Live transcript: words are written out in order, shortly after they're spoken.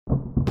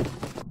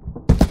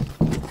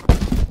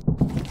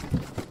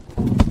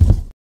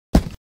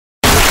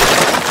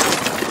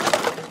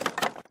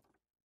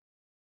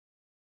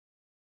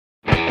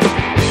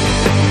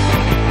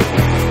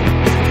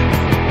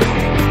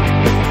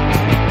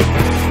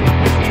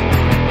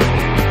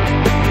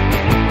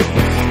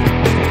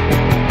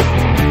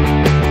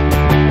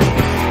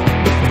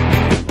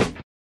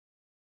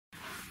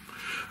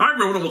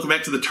and welcome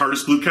back to the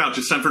TARDIS Blue Couch.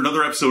 It's time for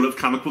another episode of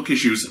Comic Book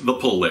Issues, The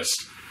Pull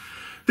List.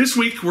 This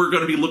week, we're going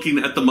to be looking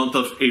at the month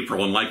of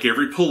April, and like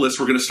every pull list,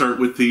 we're going to start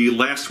with the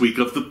last week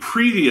of the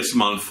previous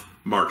month,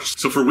 March.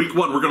 So for week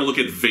 1, we're going to look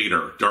at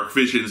Vader, Dark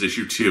Visions,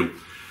 issue 2.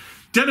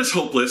 Dennis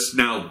Hopeless,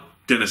 now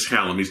Dennis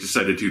Hallam, he's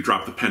decided to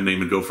drop the pen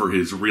name and go for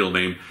his real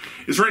name,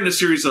 is writing a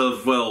series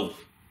of, well,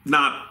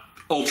 not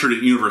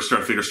alternate universe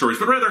Darth Vader stories,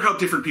 but rather how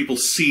different people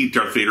see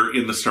Darth Vader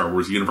in the Star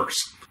Wars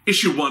universe.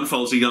 Issue 1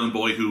 follows a young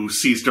boy who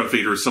sees Darth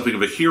Vader as something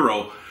of a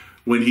hero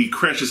when he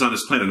crashes on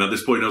his planet. Now,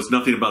 this boy knows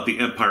nothing about the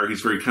Empire.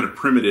 He's very kind of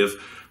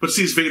primitive, but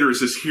sees Vader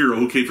as this hero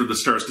who came from the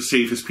stars to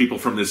save his people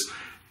from this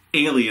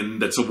alien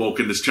that's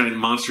awoken, this giant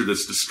monster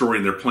that's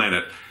destroying their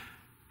planet.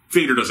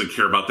 Vader doesn't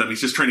care about them.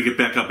 He's just trying to get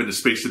back up into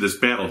space to this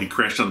battle. He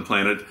crashed on the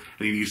planet,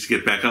 and he needs to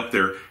get back up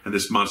there, and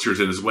this monster is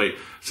in his way.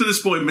 So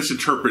this boy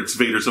misinterprets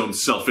Vader's own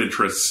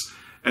self-interests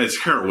as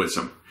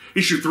heroism.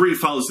 Issue 3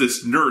 follows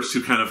this nurse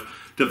who kind of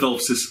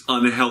develops this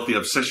unhealthy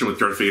obsession with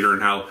Darth Vader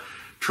and how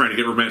trying to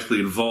get romantically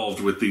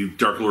involved with the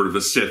Dark Lord of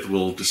the Sith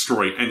will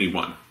destroy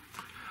anyone.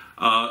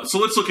 So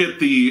let's look at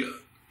the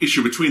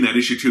issue between that,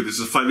 issue 2. This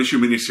is a 5-issue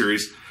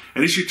miniseries,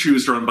 and issue 2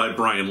 is drawn by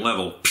Brian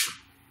Level.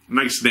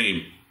 Nice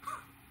name,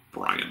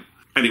 Brian.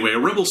 Anyway, a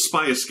rebel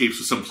spy escapes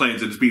with some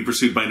plans and is being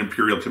pursued by an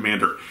Imperial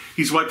commander.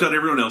 He's wiped out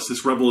everyone else.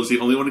 This rebel is the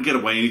only one to get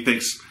away, and he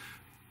thinks,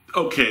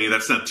 okay,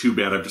 that's not too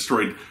bad. I've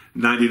destroyed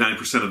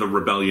 99% of the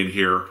rebellion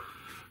here.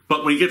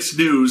 But when he gets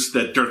news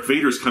that Darth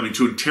Vader is coming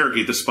to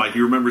interrogate the spy,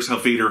 he remembers how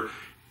Vader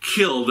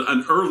killed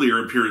an earlier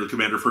Imperial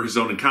commander for his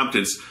own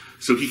incompetence.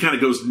 So he kind of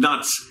goes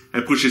nuts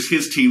and pushes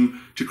his team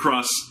to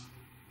cross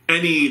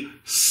any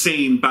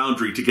sane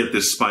boundary to get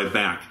this spy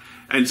back.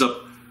 Ends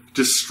up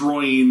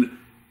destroying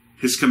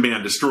his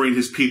command, destroying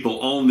his people,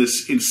 all in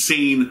this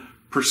insane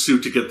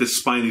pursuit to get this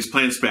spy and these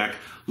plans back,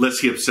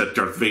 lest he upset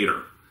Darth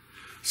Vader.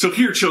 So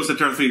here it shows that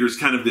Darth Vader is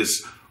kind of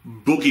this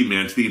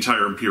boogeyman to the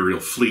entire Imperial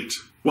fleet.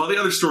 While the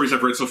other stories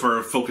I've read so far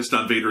have focused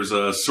on Vader as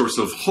a source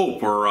of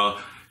hope or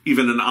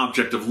even an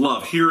object of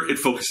love, here it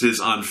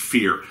focuses on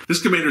fear.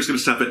 This commander is going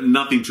to stop at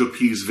nothing to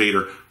appease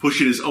Vader,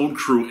 pushing his own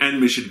crew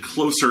and mission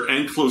closer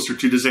and closer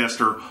to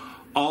disaster,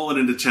 all in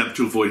an attempt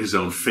to avoid his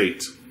own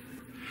fate.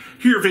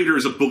 Here, Vader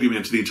is a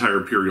boogeyman to the entire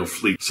Imperial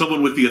fleet,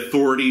 someone with the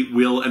authority,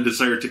 will, and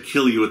desire to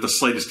kill you at the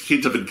slightest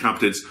hint of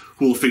incompetence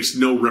who will face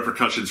no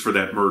repercussions for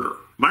that murder.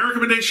 My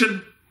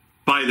recommendation?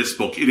 Buy this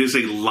book. It is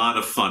a lot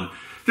of fun.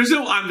 There's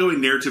no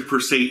ongoing narrative per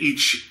se.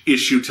 Each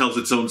issue tells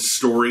its own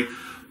story,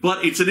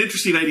 but it's an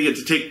interesting idea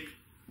to take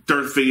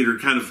Darth Vader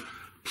and kind of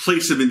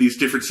place him in these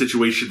different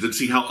situations and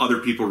see how other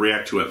people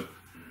react to him.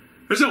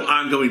 There's no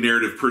ongoing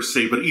narrative per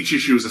se, but each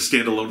issue is a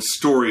standalone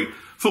story,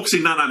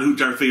 focusing not on who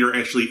Darth Vader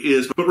actually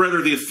is, but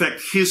rather the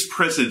effect his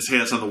presence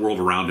has on the world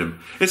around him.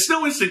 It's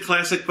no instant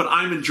classic, but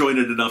I'm enjoying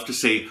it enough to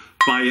say,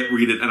 buy it,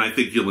 read it, and I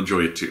think you'll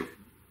enjoy it too.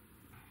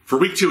 For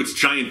week 2, it's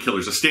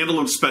Giantkillers, a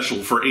standalone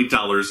special for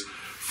 $8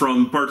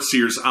 from Bart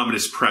Sears'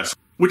 Ominous Press,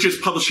 which is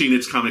publishing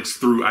its comics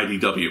through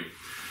IDW.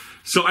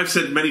 So I've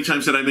said many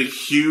times that I'm a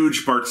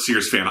huge Bart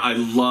Sears fan. I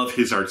love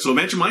his art. So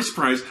imagine my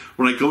surprise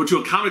when I go into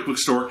a comic book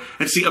store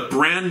and see a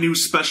brand new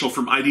special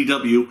from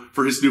IDW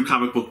for his new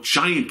comic book,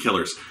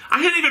 Giantkillers. I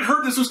hadn't even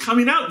heard this was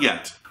coming out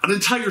yet. An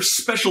entire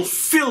special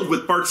filled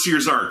with Bart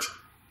Sears art.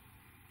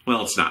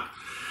 Well, it's not.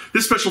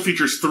 This special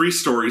features 3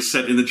 stories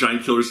set in the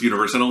Giantkillers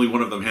universe, and only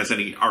one of them has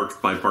any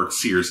art by Bart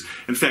Sears.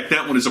 In fact,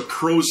 that one is a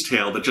prose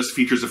tale that just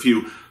features a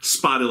few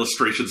spot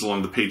illustrations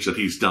along the page that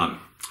he's done.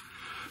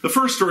 The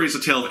first story is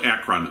a tale of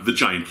Akron, the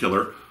Giant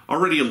Killer,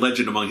 already a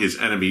legend among his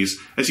enemies,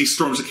 as he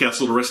storms a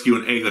castle to rescue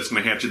an egg that's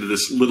going to hatch into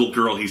this little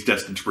girl he's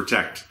destined to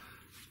protect.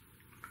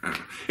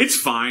 It's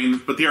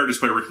fine, but the art is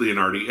by Rick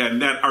Leonardi,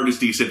 and that art is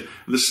decent.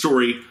 The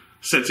story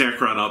sets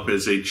Akron up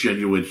as a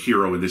genuine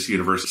hero in this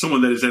universe,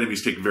 someone that his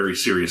enemies take very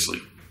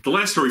seriously. The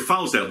last story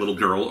follows that little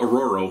girl,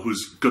 Aurora,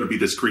 who's going to be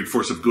this great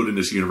force of good in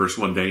this universe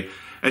one day,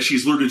 as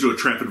she's lured into a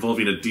trap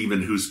involving a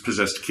demon who's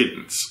possessed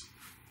kittens.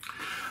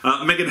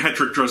 Megan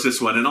Hetrick draws this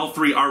one, and all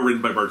 3 are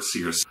written by Bart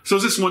Sears. So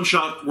is this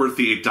one-shot worth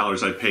the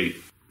 $8 I paid?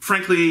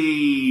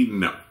 Frankly,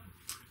 no.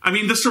 I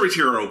mean, the stories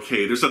here are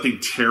okay. There's nothing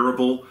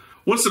terrible.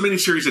 Once the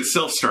miniseries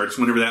itself starts,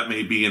 whenever that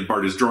may be, and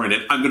Bart is drawing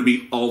it, I'm going to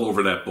be all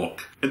over that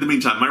book. In the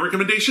meantime, my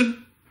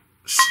recommendation?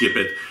 Skip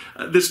it.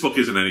 This book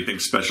isn't anything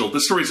special.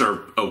 The stories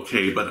are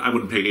okay, but I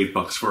wouldn't pay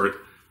 $8 for it.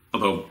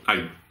 Although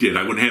I did.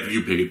 I wouldn't have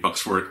you pay $8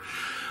 for it.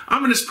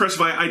 Ominous Press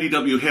by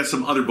IDW has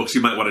some other books you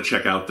might want to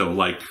check out, though,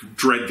 like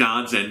Dread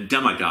Gods and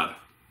Demigod.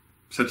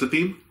 Sense a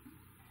theme?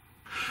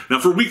 Now,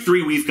 for week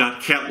 3, we've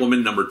got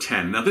Catwoman number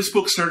 10. Now, this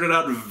book started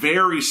out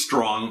very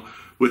strong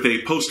with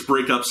a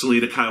post-breakup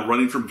Selina Kyle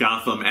running from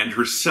Gotham and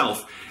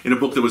herself in a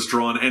book that was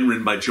drawn and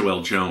written by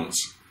Joelle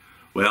Jones.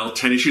 Well,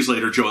 10 issues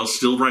later, Joelle's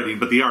still writing,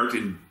 but the art,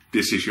 in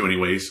this issue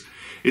anyways,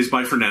 is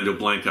by Fernando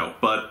Blanco.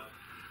 But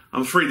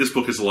I'm afraid this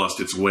book has lost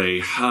its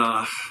way.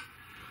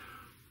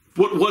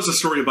 What was a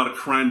story about a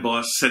crime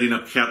boss setting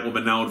up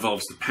Catwoman now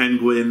involves the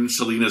Penguin,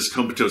 Selina's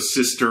comatose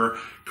sister,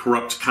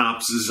 corrupt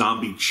cops,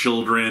 zombie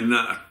children.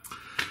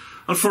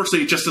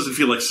 Unfortunately, it just doesn't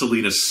feel like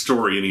Selina's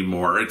story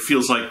anymore. It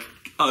feels like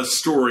a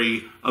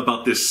story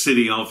about this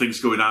city and all the things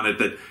going on in it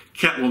that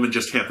Catwoman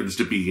just happens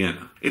to be in.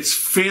 It's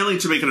failing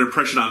to make an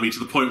impression on me to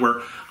the point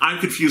where I'm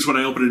confused when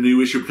I open a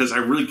new issue because I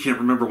really can't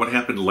remember what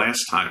happened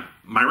last time.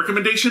 My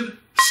recommendation?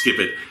 Skip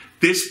it.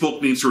 This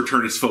book needs to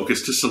return its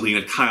focus to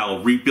Selina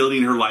Kyle,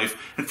 rebuilding her life,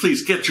 and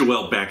please get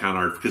Joelle back on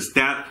art because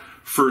that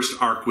first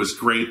arc was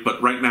great,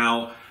 but right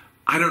now,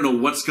 I don't know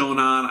what's going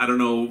on. I don't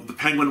know. The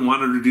Penguin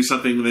wanted her to do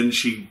something, and then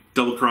she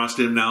double-crossed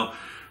him. Now,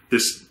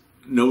 this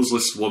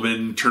noseless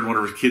woman turned one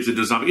of her kids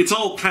into a zombie. It's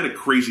all kind of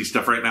crazy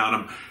stuff right now, and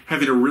I'm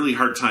having a really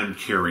hard time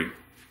caring.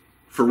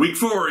 For week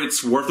 4,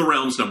 it's War of the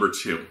Realms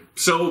 #2.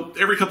 So,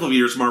 every couple of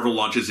years, Marvel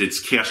launches its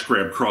cash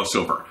grab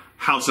crossover.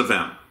 House of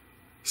M,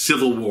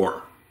 Civil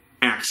War,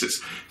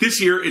 Axis.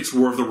 This year, it's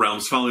War of the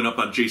Realms, following up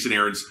on Jason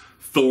Aaron's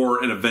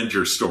Thor and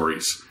Avengers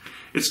stories.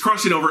 It's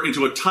crossing over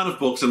into a ton of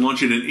books and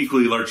launching an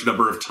equally large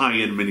number of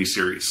tie-in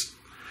miniseries.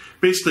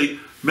 Basically,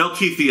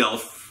 Malekith the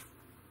Elf,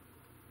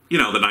 you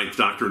know, the Ninth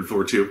Doctor in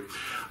Thor 2,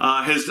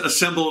 has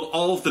assembled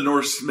all of the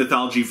Norse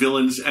mythology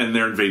villains and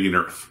they're invading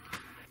Earth.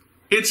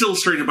 It's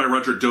illustrated by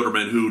Roger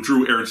Doderman, who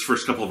drew Aaron's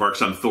first couple of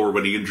arcs on Thor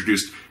when he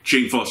introduced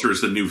Jane Foster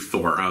as the new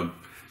Thor.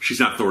 She's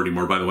not Thor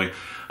anymore, by the way.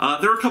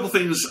 There are a couple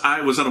things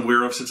I was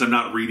unaware of since I'm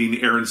not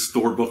reading Aaron's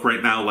Thor book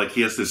right now. Like,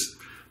 he has this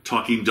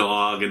talking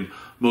dog, and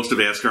most of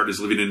Asgard is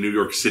living in New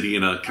York City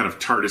in a kind of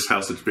TARDIS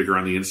house that's bigger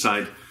on the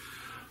inside.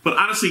 But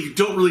honestly, you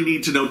don't really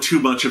need to know too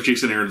much of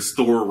Jason Aaron's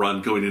Thor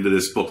run going into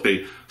this book.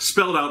 They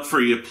spelled out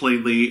for you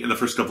plainly in the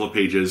first couple of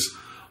pages.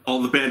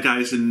 All the bad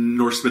guys in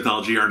Norse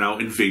mythology are now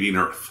invading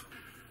Earth.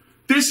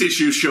 This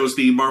issue shows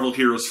the Marvel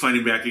heroes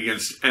fighting back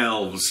against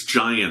elves,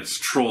 giants,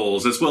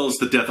 trolls, as well as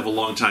the death of a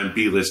longtime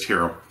B-list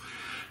hero.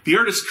 The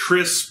art is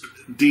crisp,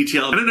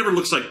 detailed, and it never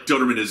looks like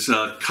Doderman is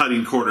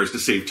cutting corners to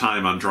save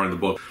time on drawing the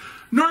book.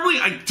 Normally,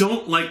 I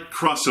don't like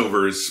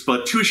crossovers,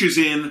 but 2 issues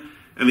in,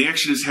 and the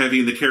action is heavy,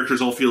 and the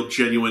characters all feel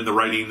genuine, the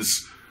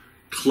writing's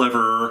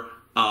clever,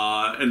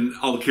 and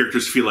all the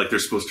characters feel like they're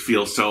supposed to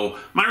feel. So,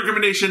 my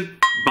recommendation,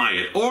 buy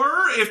it. Or,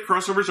 if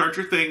crossovers aren't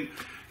your thing,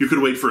 you could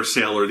wait for a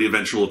sale or the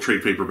eventual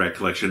trade paperback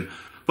collection.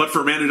 But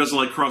for a man who doesn't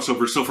like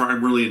crossovers, so far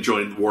I'm really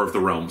enjoying War of the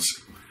Realms.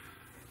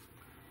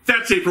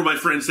 That's April, my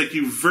friends. Thank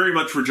you very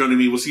much for joining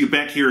me. We'll see you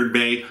back here in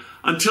May.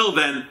 Until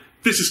then,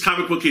 this is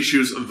Comic Book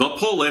Issues, The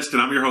Pull List,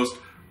 and I'm your host,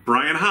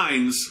 Brian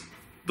Heinz,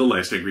 the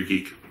Last Angry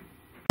Geek.